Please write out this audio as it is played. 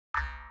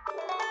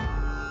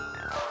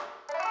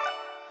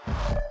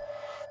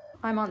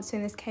I'm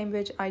answering this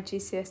Cambridge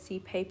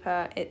IGCSE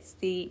paper. It's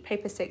the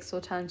paper 6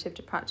 alternative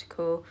to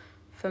practical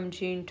from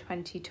June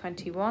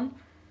 2021.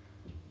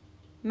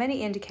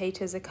 Many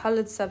indicators are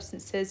coloured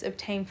substances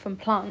obtained from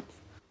plants.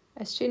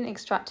 A student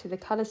extracted the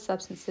coloured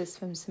substances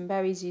from some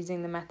berries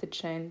using the method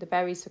shown. The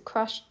berries were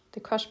crushed.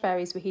 The crushed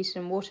berries were heated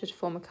in water to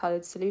form a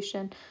coloured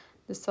solution.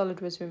 The solid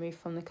was removed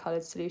from the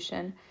coloured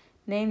solution.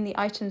 Name the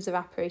items of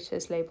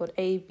apparatus labelled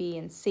A, B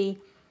and C.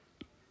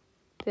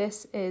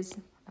 This is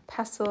a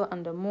pestle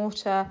and a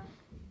mortar.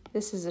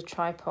 This is a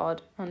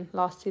tripod, and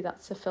lastly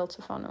that's a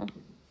filter funnel.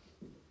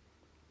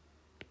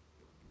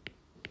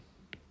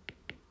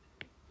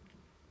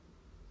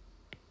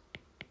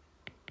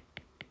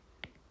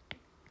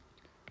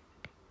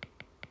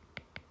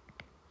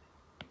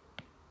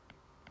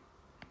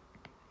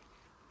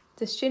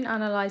 The student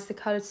analysed the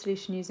coloured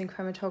solution using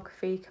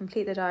chromatography.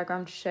 Complete the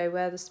diagram to show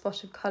where the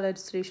spot of coloured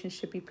solution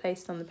should be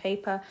placed on the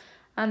paper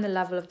and the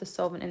level of the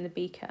solvent in the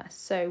beaker.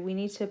 So we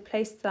need to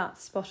place that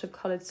spot of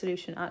coloured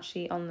solution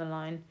actually on the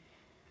line.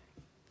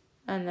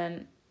 And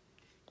then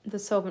the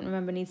solvent,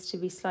 remember, needs to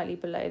be slightly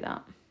below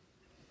that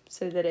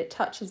so that it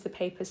touches the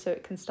paper so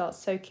it can start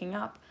soaking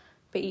up,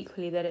 but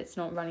equally that it's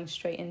not running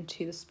straight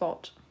into the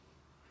spot.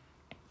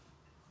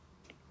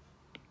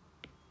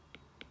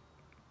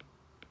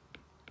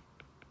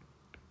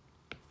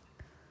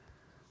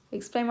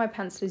 Explain why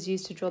pencil is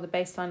used to draw the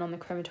baseline on the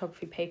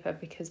chromatography paper,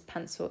 because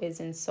pencil is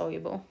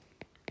insoluble.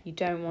 You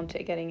don't want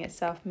it getting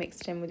itself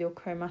mixed in with your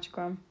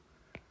chromatogram.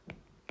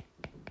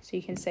 So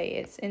you can say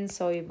it's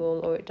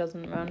insoluble or it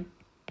doesn't run.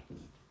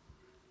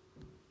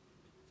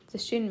 The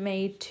student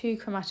made 2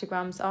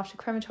 chromatograms. After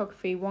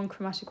chromatography, 1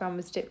 chromatogram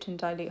was dipped in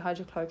dilute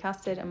hydrochloric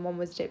acid and 1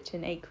 was dipped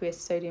in aqueous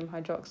sodium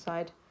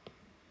hydroxide.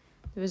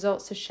 The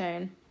results are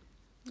shown.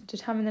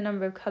 Determine the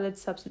number of coloured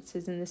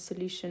substances in the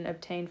solution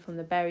obtained from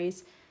the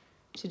berries.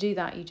 To do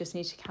that, you just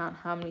need to count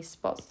how many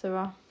spots there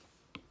are.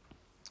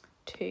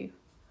 2.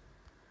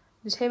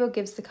 The table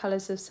gives the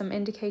colours of some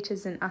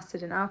indicators in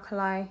acid and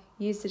alkali.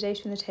 Use the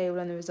data in the table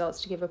and the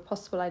results to give a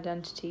possible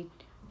identity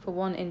for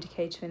one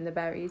indicator in the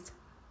berries.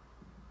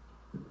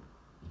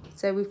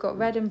 So we've got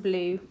red and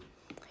blue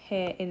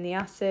here in the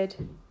acid,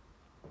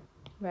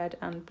 red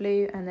and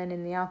blue, and then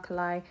in the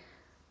alkali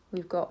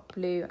we've got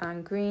blue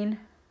and green.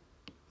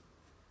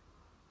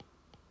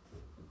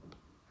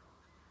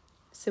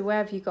 So where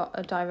have you got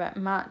a direct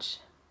match?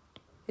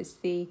 It's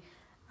the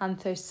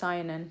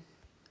anthocyanin.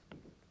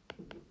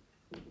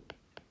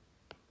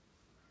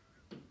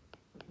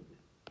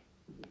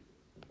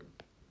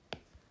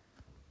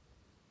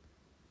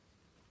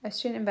 A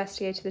student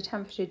investigated the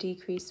temperature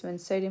decrease when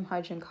sodium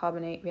hydrogen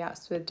carbonate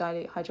reacts with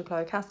dilute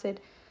hydrochloric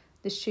acid.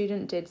 The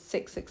student did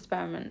 6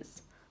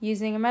 experiments.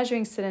 Using a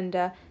measuring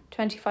cylinder,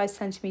 25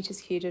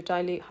 centimetres cubed of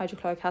dilute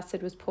hydrochloric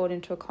acid was poured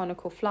into a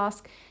conical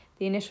flask.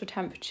 The initial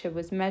temperature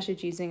was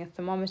measured using a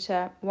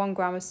thermometer. 1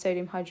 gram of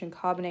sodium hydrogen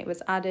carbonate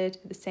was added.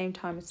 At the same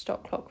time, a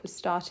stop clock was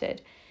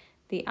started.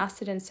 The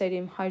acid and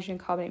sodium hydrogen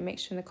carbonate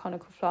mixture in the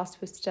conical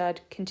flask was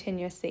stirred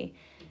continuously.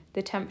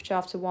 The temperature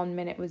after 1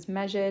 minute was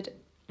measured,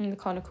 and the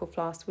conical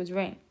flask was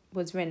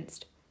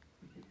rinsed.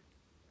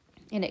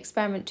 In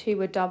experiment 2,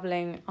 we're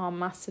doubling our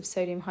mass of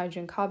sodium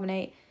hydrogen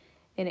carbonate.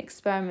 In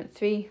experiment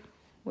 3,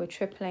 we're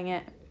tripling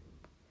it.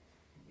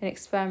 In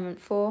experiment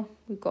 4,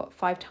 we've got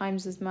 5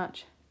 times as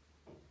much,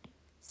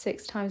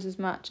 6 times as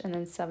much, and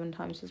then 7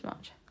 times as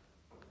much.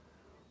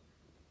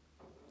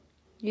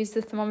 Use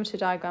the thermometer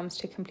diagrams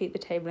to complete the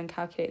table and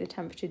calculate the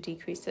temperature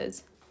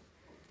decreases.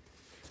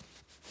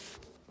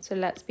 So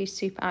let's be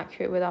super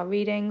accurate with our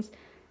readings.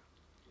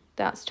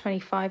 That's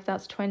 25,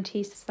 that's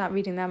 20, so that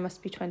reading there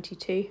must be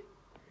 22.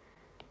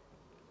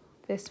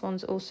 This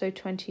one's also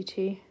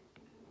 22.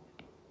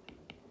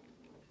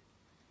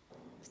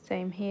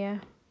 Same here.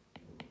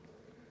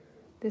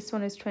 This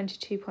one is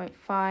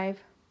 22.5.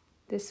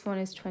 This one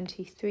is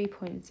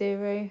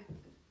 23.0.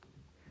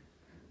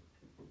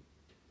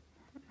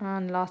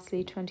 And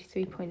lastly,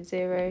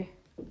 23.0.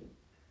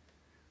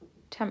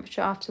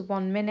 Temperature after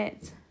 1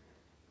 minute,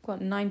 got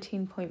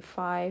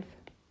 19.5.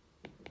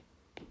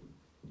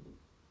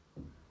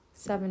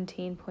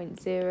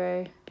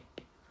 17.0,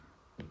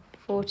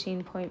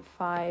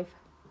 14.5,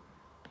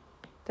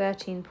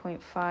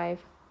 13.5,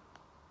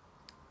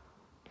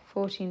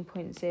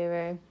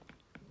 14.0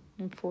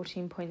 and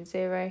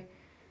 14.0.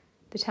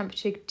 The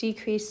temperature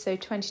decreased, so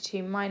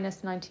 22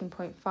 minus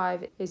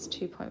 19.5 is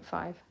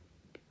 2.5.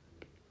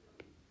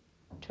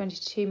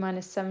 22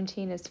 minus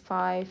 17 is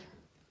 5,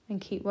 and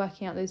keep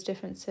working out those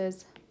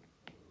differences.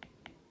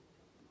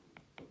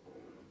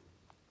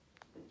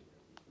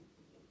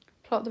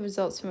 Plot the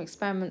results from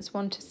experiments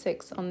 1 to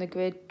 6 on the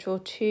grid. Draw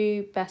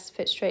 2 best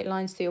fit straight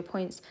lines through your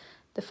points.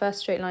 The first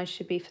straight line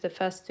should be for the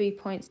first 3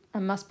 points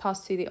and must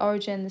pass through the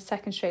origin. The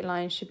second straight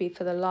line should be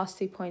for the last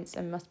 3 points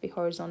and must be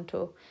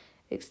horizontal.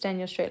 Extend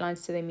your straight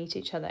lines so they meet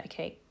each other.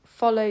 Okay,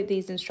 follow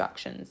these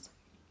instructions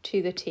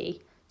to the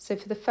T. So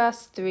for the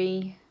first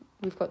 3,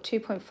 we've got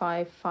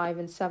 2.5, 5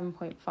 and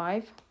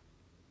 7.5.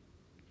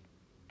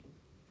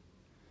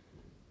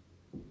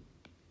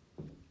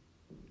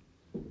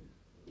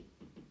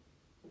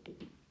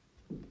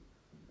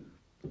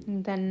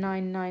 and then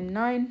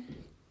 999.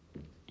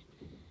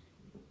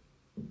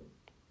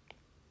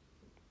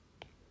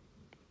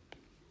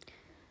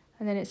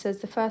 And then it says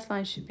the first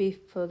line should be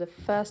for the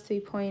first 3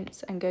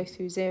 points and go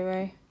through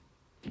 0.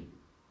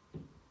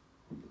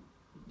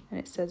 And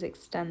it says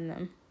extend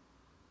them.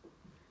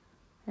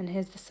 And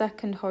here's the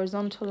second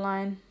horizontal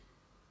line.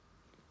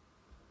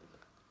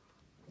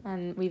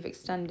 And we've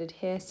extended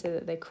here so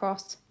that they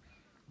cross.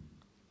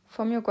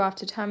 From your graph,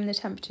 determine the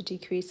temperature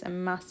decrease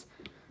and mass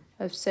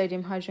of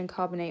sodium hydrogen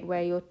carbonate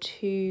where your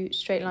 2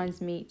 straight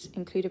lines meet.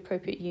 Include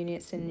appropriate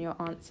units in your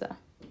answer.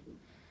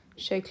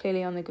 Show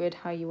clearly on the grid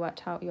how you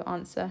worked out your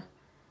answer.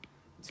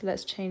 So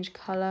let's change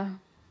colour.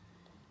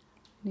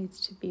 It needs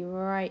to be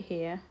right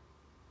here.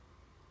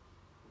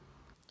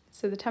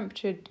 So the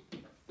temperature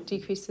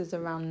decreases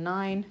around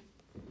 9.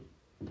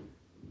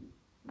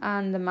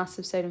 And the mass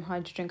of sodium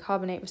hydrogen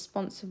carbonate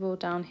responsible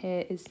down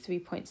here is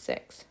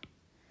 3.6.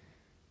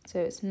 So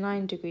it's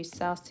 9 degrees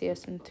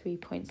Celsius and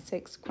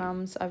 3.6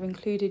 grams. I've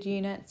included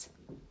units.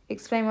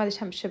 Explain why the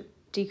temperature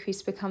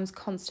decrease becomes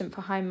constant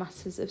for high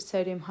masses of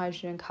sodium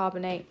hydrogen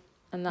carbonate,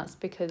 and that's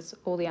because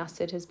all the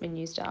acid has been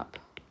used up.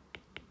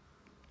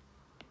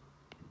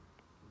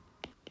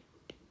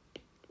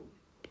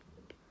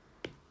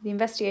 The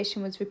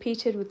investigation was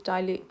repeated with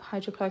dilute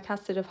hydrochloric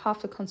acid of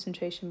half the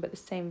concentration but the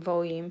same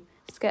volume.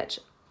 Sketch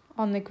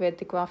on the grid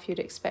the graph you'd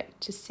expect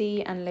to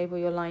see and label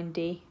your line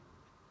D.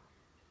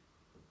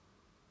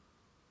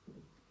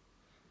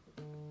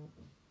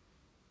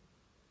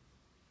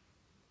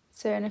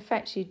 So in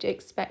effect you'd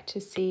expect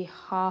to see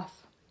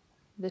half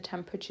the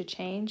temperature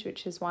change,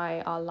 which is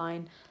why our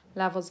line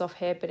levels off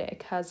here, but it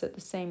occurs at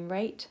the same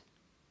rate.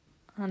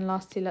 And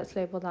lastly, let's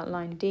label that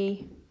line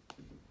D.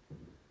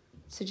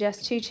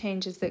 Suggest 2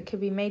 changes that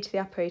could be made to the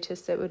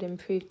apparatus that would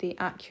improve the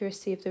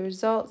accuracy of the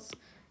results.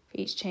 For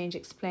each change,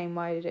 explain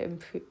why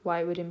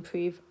it would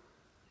improve.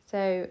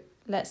 So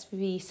let's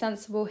be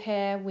sensible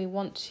here. We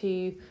want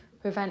to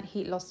prevent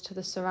heat loss to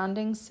the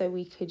surroundings, so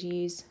we could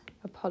use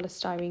a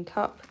polystyrene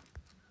cup.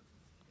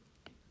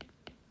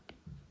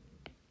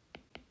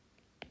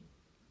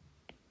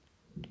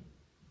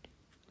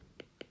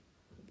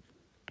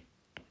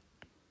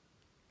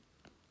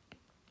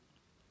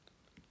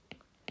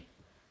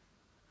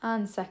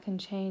 And second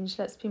change,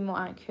 let's be more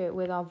accurate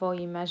with our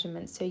volume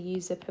measurements, so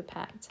use a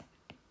pipette.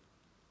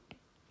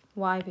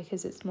 Why?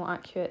 Because it's more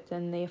accurate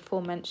than the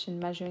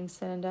aforementioned measuring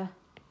cylinder.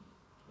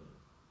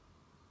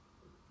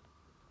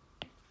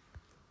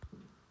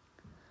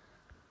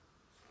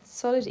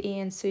 Solid E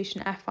and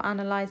solution F were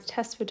analysed.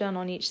 Tests were done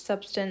on each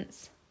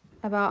substance.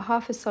 About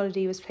half a solid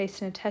E was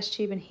placed in a test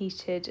tube and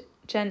heated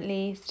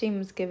gently. Steam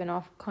was given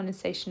off.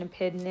 Condensation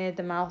appeared near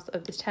the mouth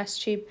of the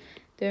test tube.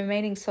 The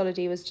remaining solid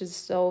E was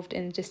dissolved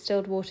in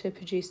distilled water to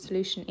produce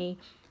solution E.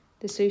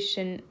 The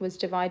solution was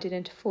divided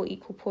into 4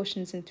 equal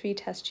portions in 3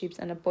 test tubes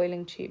and a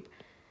boiling tube.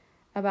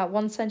 About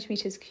 1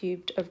 centimetres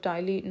cubed of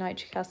dilute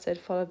nitric acid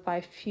followed by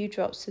a few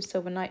drops of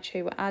silver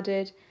nitrate were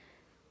added.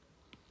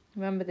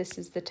 Remember, this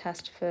is the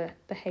test for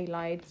the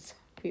halides,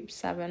 group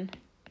 7.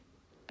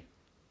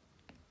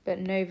 But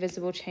no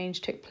visible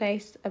change took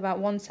place. About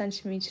 1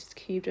 centimetres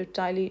cubed of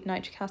dilute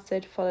nitric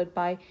acid followed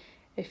by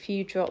a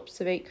few drops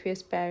of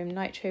aqueous barium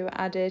nitrate were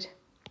added,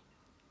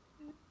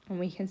 and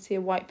we can see a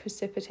white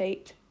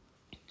precipitate.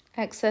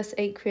 Excess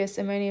aqueous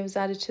ammonia was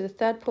added to the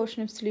 3rd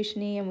portion of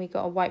solution E and we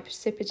got a white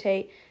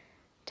precipitate.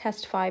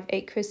 Test 5,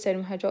 aqueous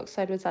sodium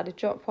hydroxide was added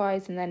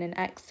dropwise and then in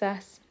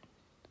excess,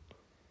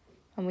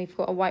 and we've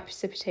got a white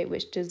precipitate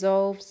which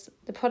dissolves.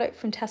 The product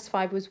from test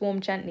 5 was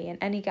warmed gently and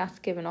any gas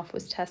given off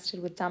was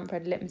tested with damp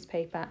red litmus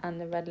paper and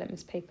the red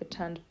litmus paper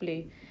turned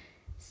blue.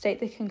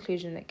 State the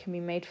conclusion that can be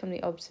made from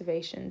the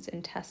observations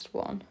in test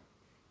 1.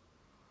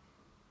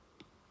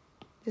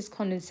 This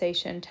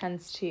condensation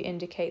tends to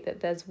indicate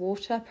that there's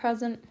water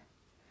present.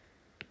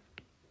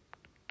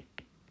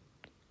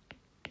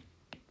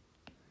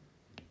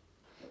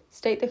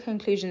 State the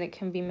conclusion that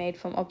can be made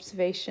from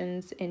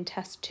observations in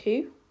test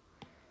 2.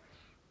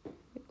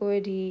 We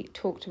already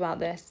talked about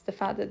this. The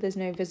fact that there's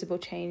no visible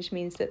change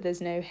means that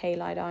there's no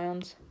halide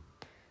ions.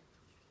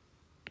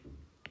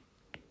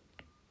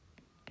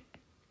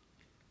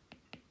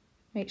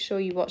 Make sure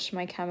you watch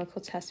my chemical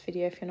test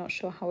video if you're not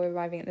sure how we're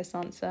arriving at this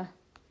answer.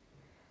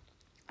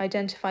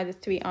 Identify the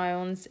 3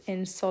 ions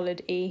in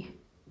solid E.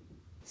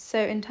 So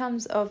in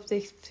terms of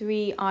the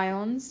 3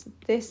 ions,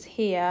 this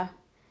here,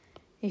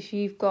 if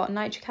you've got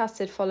nitric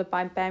acid followed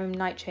by barium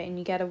nitrate and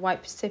you get a white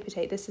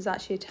precipitate, this is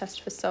actually a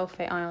test for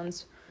sulfate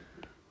ions.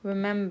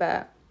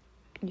 Remember,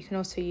 you can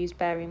also use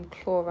barium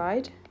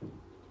chloride.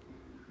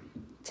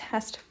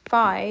 Test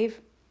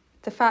 5,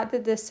 the fact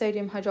that the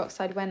sodium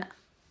hydroxide when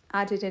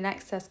added in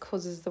excess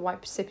causes the white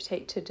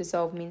precipitate to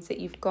dissolve means that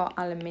you've got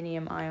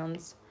aluminium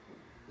ions.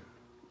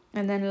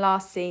 And then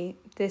lastly,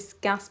 this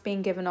gas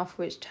being given off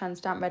which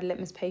turns damp red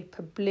litmus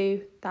paper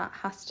blue, that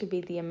has to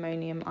be the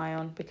ammonium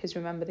ion because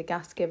remember the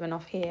gas given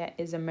off here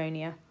is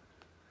ammonia.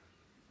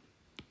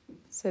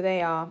 So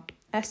they are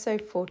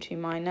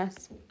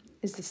SO42-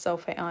 is the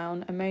sulfate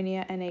ion,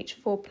 ammonia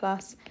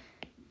NH4+,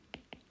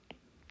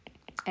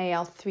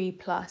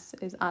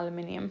 Al3+ is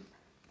aluminium.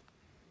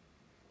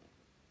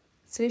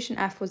 Solution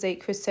F was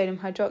aqueous sodium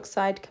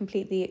hydroxide.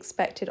 Complete the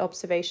expected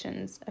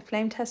observations. A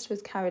flame test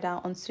was carried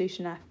out on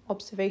solution F.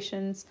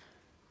 Observations: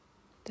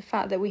 the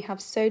fact that we have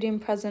sodium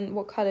present.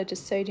 What colour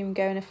does sodium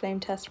go in a flame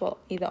test? Well,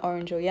 either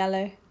orange or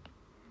yellow.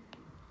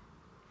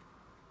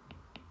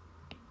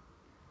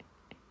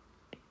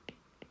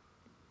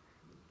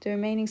 The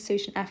remaining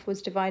solution F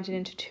was divided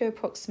into 2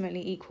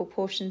 approximately equal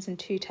portions in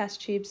 2 test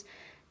tubes.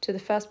 To the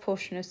first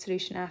portion of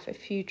solution F, a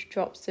few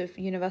drops of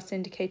universal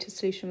indicator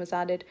solution was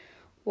added.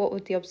 What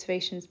would the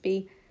observations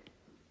be?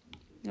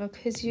 Well,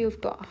 because you've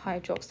got a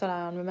hydroxyl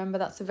ion, remember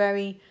that's a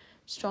very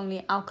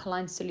strongly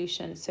alkaline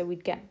solution, so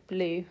we'd get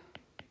blue,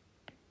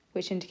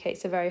 which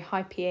indicates a very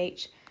high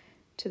pH.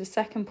 To the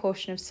second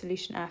portion of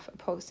solution F,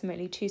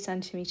 approximately 2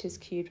 centimeters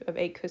cubed of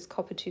aqueous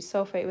copper 2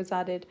 sulfate was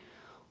added.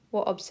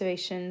 What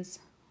observations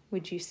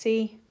would you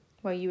see?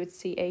 Well, you would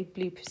see a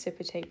blue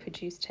precipitate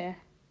produced here.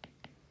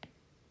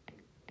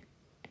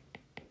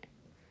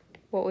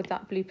 What would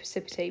that blue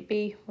precipitate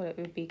be? Well, it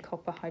would be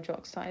copper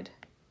hydroxide.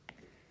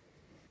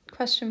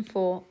 Question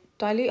 4.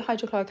 Dilute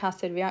hydrochloric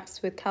acid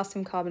reacts with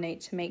calcium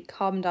carbonate to make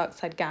carbon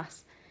dioxide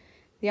gas.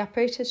 The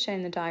apparatus shown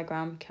in the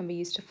diagram can be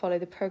used to follow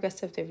the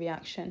progress of the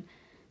reaction.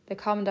 The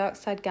carbon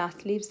dioxide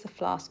gas leaves the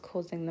flask,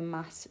 causing the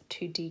mass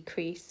to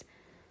decrease.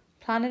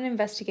 Plan an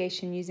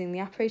investigation using the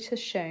apparatus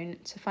shown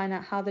to find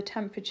out how the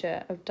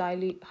temperature of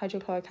dilute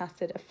hydrochloric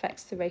acid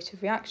affects the rate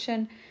of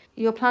reaction.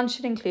 Your plan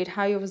should include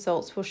how your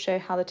results will show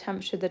how the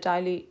temperature of the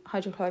dilute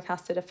hydrochloric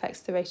acid affects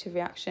the rate of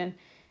reaction.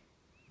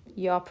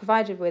 You are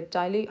provided with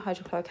dilute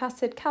hydrochloric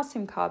acid,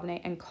 calcium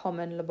carbonate, and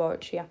common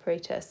laboratory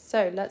apparatus.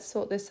 So let's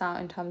sort this out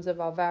in terms of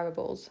our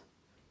variables.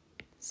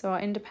 So our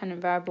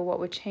independent variable,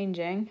 what we're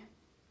changing,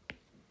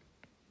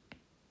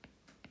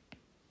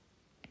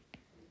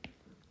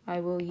 I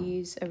will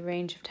use a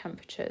range of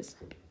temperatures.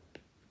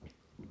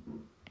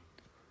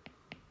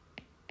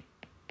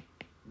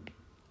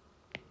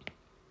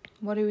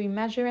 What are we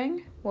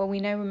measuring? Well, we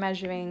know we're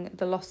measuring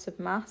the loss of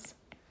mass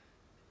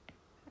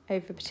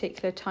over a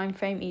particular time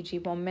frame, e.g.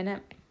 1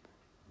 minute.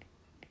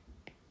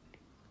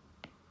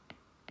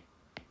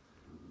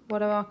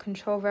 What are our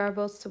control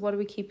variables? So what are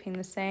we keeping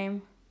the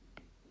same?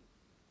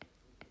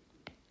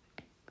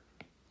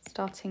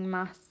 Starting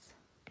mass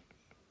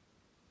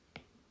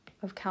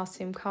of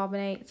calcium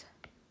carbonate,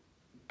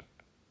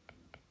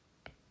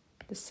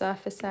 the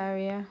surface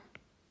area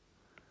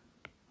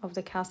of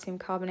the calcium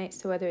carbonate,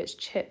 so whether it's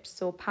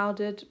chips or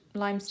powdered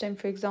limestone,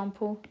 for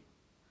example,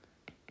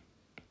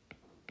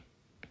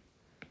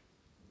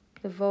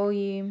 the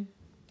volume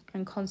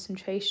and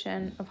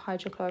concentration of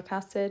hydrochloric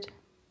acid.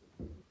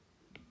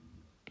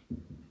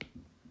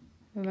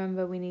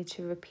 Remember, we need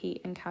to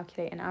repeat and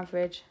calculate an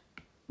average.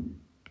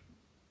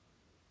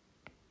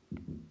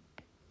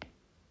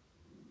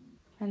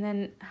 And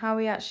then how are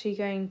we actually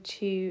going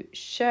to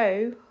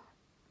show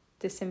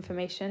this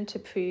information to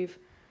prove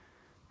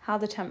how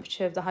the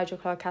temperature of the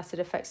hydrochloric acid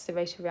affects the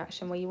rate of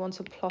reaction? Well, you want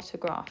to plot a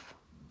graph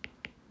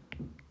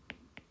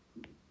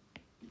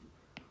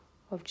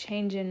of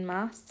change in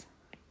mass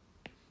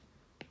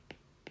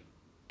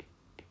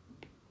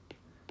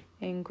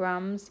in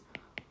grams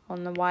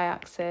on the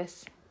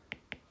y-axis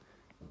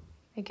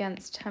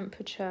against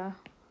temperature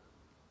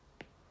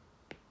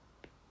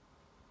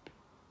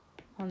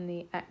on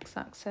the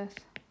x-axis.